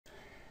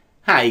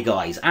Hi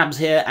guys, Abs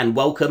here and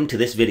welcome to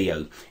this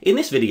video. In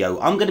this video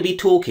I'm going to be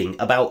talking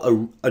about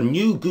a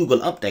new Google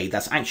update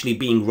that's actually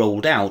being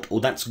rolled out,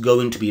 or that's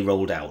going to be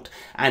rolled out,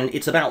 and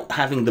it's about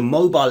having the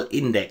mobile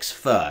index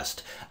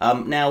first.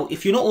 Now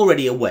if you're not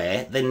already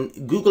aware, then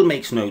Google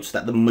makes notes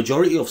that the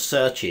majority of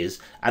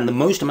searches and the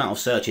most amount of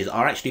searches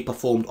are actually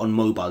performed on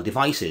mobile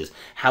devices.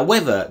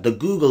 However, the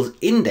Google's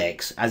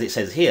index, as it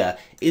says here,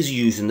 is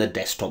used in the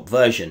desktop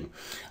version.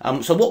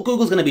 So what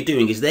Google's going to be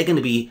doing is they're going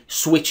to be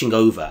switching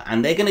over,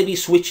 and they're going to be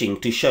switching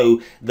to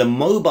show the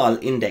mobile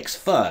index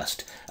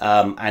first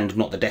and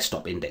not the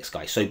desktop index,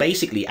 guys. So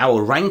basically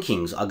our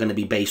rankings are going to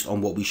be based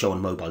on what we show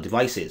on mobile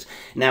devices.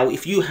 Now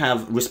if you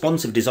have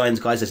responsive designs,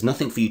 guys, there's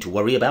nothing for you to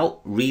worry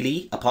about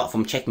really, apart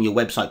from checking your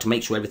website to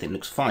make sure everything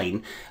looks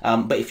fine.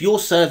 But if you're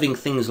serving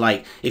things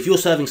like, if you're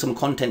serving some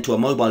content to a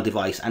mobile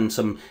device and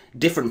some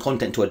different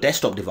content to a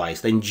desktop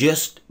device, then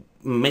just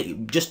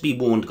be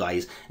warned,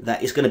 guys,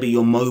 that it's going to be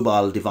your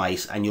mobile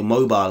device and your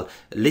mobile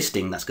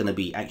listing that's going to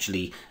be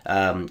actually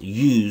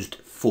used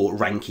for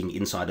ranking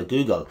inside of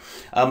Google.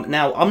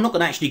 Now I'm not going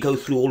to actually go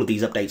through all of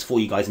these updates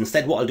for you guys.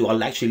 Instead, what I'll do,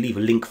 I'll actually leave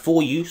a link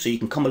for you so you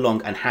can come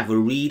along and have a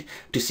read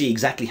to see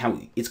exactly how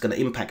it's going to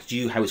impact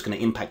you, how it's going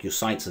to impact your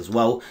sites as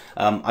well.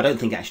 I don't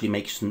think it actually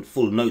makes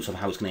full notes of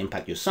how it's going to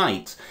impact your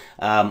sites,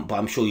 but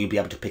I'm sure you'll be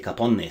able to pick up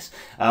on this.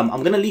 I'm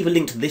going to leave a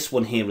link to this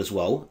one here as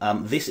well.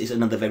 This is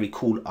another very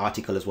cool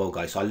article as well,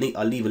 guys, so I'll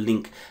leave a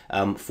link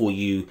for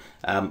you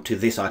to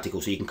this article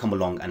so you can come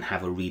along and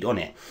have a read on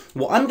it.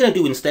 What I'm going to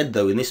do instead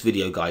though in this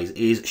video, guys,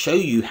 is show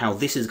you how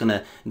this is going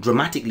to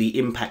dramatically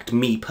impact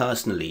me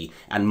personally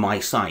and my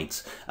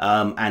sites,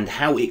 and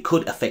how it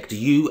could affect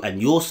you and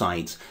your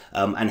sites,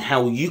 and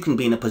how you can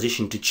be in a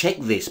position to check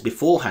this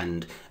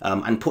beforehand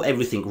and put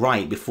everything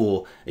right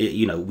before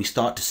we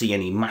start to see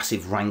any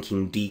massive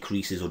ranking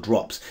decreases or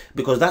drops,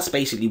 because that's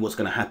basically what's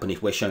going to happen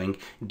if we're showing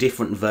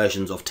different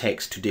versions of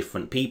text to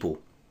different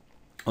people.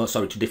 Oh,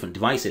 sorry, to different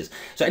devices.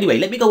 So anyway,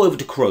 let me go over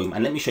to Chrome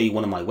and let me show you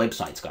one of my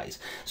websites, guys.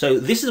 So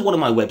this is one of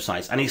my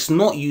websites, and it's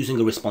not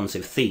using a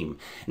responsive theme.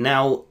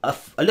 Now, a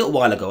little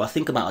while ago, I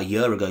think about a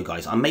year ago,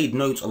 guys, I made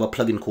notes of a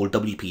plugin called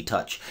WP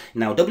Touch.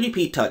 Now,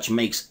 WP Touch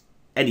makes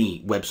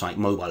any website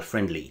mobile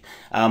friendly,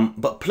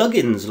 but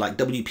plugins like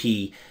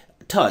WP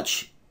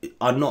Touch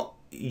are not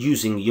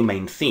using your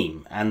main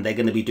theme, and they're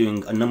going to be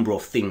doing a number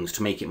of things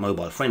to make it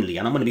mobile friendly,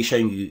 and I'm going to be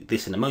showing you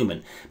this in a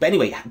moment. But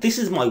anyway, this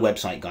is my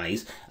website,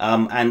 guys,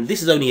 and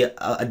this is only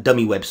a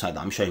dummy website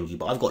that I'm showing you,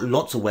 but I've got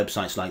lots of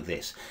websites like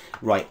this.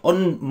 Right,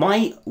 on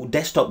my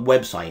desktop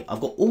website, I've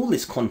got all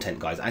this content,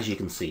 guys, as you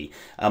can see.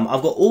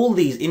 I've got all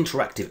these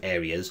interactive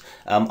areas,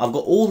 I've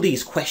got all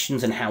these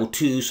questions and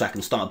how-to, so I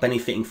can start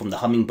benefiting from the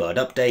Hummingbird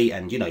update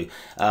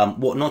and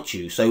what not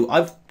you. So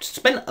I've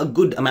spent a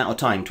good amount of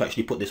time to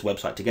actually put this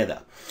website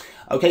together.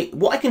 Okay,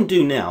 what I can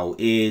do now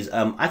is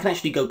I can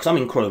actually go, because I'm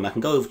in Chrome, I can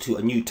go over to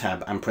a new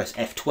tab and press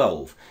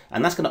F12,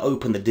 and that's going to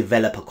open the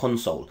developer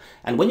console.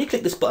 And when you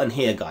click this button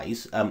here,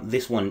 guys,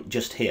 this one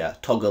just here,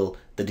 toggle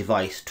the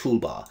device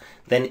toolbar,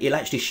 then it'll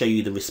actually show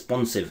you the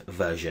responsive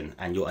version,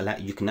 and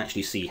you can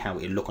actually see how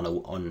it'll look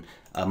on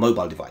a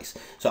mobile device.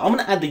 So I'm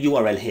going to add the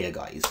URL here,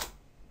 guys,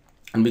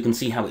 and we can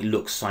see how it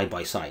looks side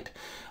by side.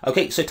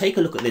 Okay, so take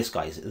a look at this,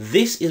 guys.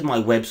 This is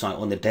my website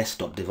on the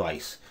desktop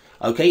device.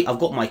 Okay, I've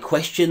got my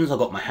questions, I've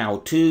got my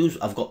how-tos,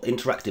 I've got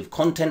interactive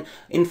content.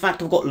 In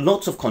fact, I've got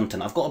lots of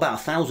content. I've got about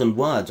 1,000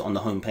 words on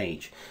the home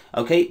page.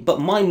 Okay, but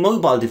my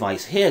mobile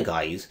device here,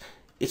 guys,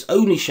 it's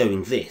only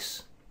showing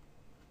this.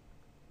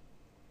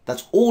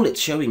 That's all it's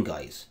showing,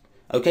 guys.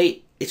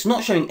 Okay, it's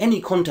not showing any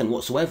content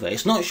whatsoever.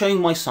 It's not showing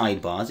my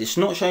sidebars, it's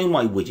not showing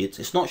my widgets,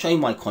 it's not showing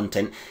my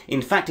content.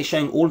 In fact, it's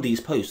showing all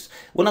these posts.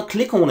 When I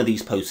click on one of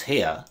these posts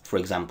here, for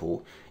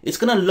example, it's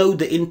going to load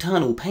the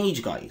internal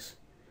page, guys.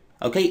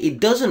 Okay, it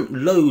doesn't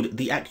load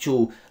the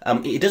actual,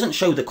 it doesn't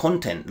show the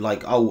content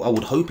like I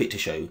would hope it to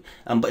show,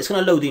 but it's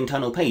going to load the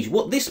internal page.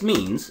 What this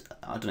means,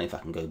 I don't know if I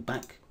can go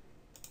back.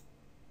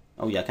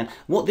 Oh yeah, I can.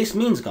 What this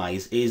means,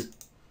 guys, is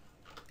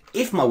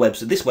if my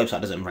website, this website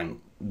doesn't rank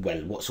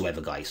well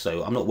whatsoever, guys,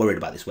 so I'm not worried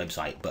about this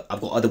website, but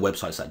I've got other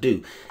websites that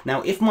do.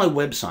 Now, if my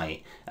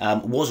website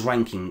was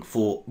ranking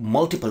for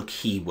multiple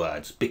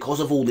keywords because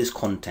of all this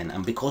content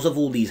and because of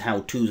all these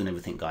how-tos and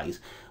everything, guys,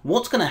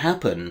 what's going to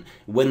happen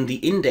when the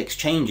index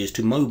changes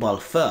to mobile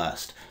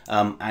first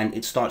and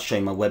it starts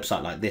showing my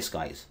website like this,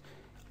 guys?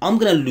 I'm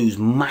going to lose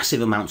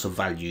massive amounts of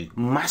value,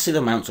 massive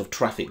amounts of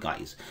traffic,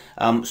 guys.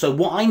 So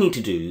what I need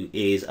to do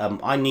is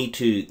I need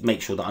to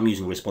make sure that I'm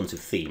using a responsive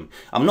theme.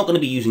 I'm not going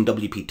to be using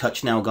WP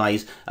Touch now,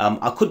 guys.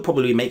 I could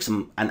probably make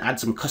some and add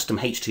some custom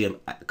HTML,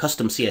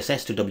 custom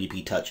CSS to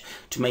WP Touch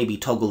to maybe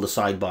toggle the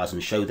sidebars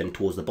and show them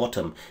towards the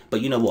bottom.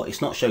 But you know what?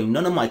 It's not showing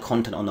none of my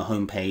content on the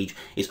home page.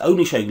 It's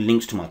only showing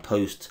links to my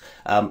posts.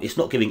 It's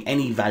not giving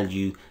any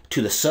value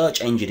to the search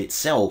engine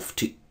itself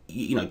to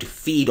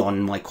feed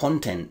on my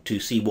content to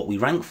see what we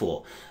rank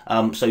for.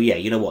 So yeah,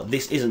 you know what,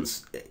 this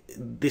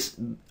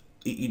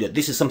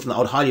this is something that I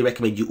would highly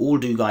recommend you all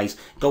do, guys.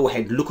 Go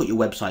ahead, look at your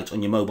websites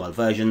on your mobile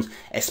versions,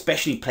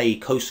 especially pay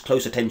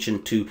close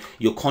attention to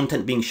your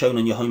content being shown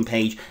on your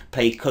homepage,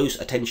 pay close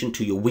attention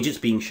to your widgets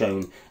being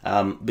shown,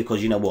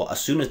 because you know what, as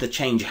soon as the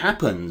change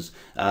happens,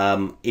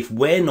 if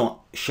we're not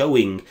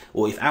showing,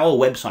 or if our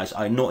websites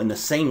are not in the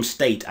same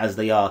state as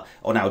they are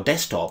on our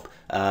desktop,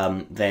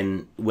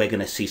 then we're going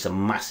to see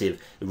some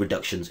massive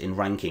reductions in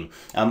ranking.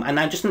 And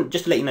now just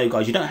to let you know,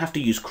 guys, you don't have to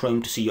use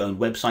Chrome to see your own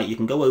website. You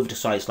can go over to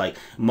sites like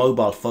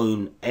Mobile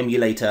Phone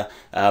Emulator,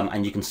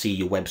 and you can see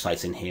your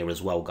websites in here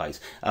as well,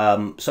 guys.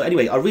 So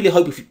anyway, I really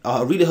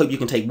hope you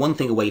can take one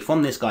thing away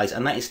from this, guys,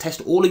 and that is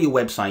test all of your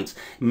websites.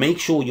 Make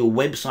sure your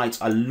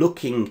websites are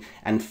looking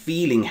and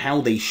feeling how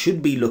they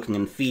should be looking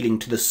and feeling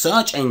to the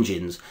search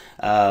engines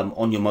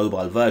on your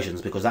mobile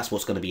versions, because that's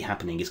what's going to be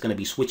happening. It's going to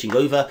be switching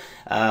over,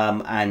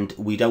 and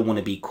we don't want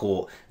to be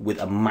caught with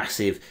a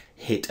massive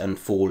hit and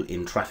fall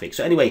in traffic.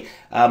 So anyway,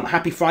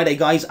 happy Friday,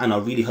 guys, and I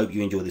really hope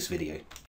you enjoy this video.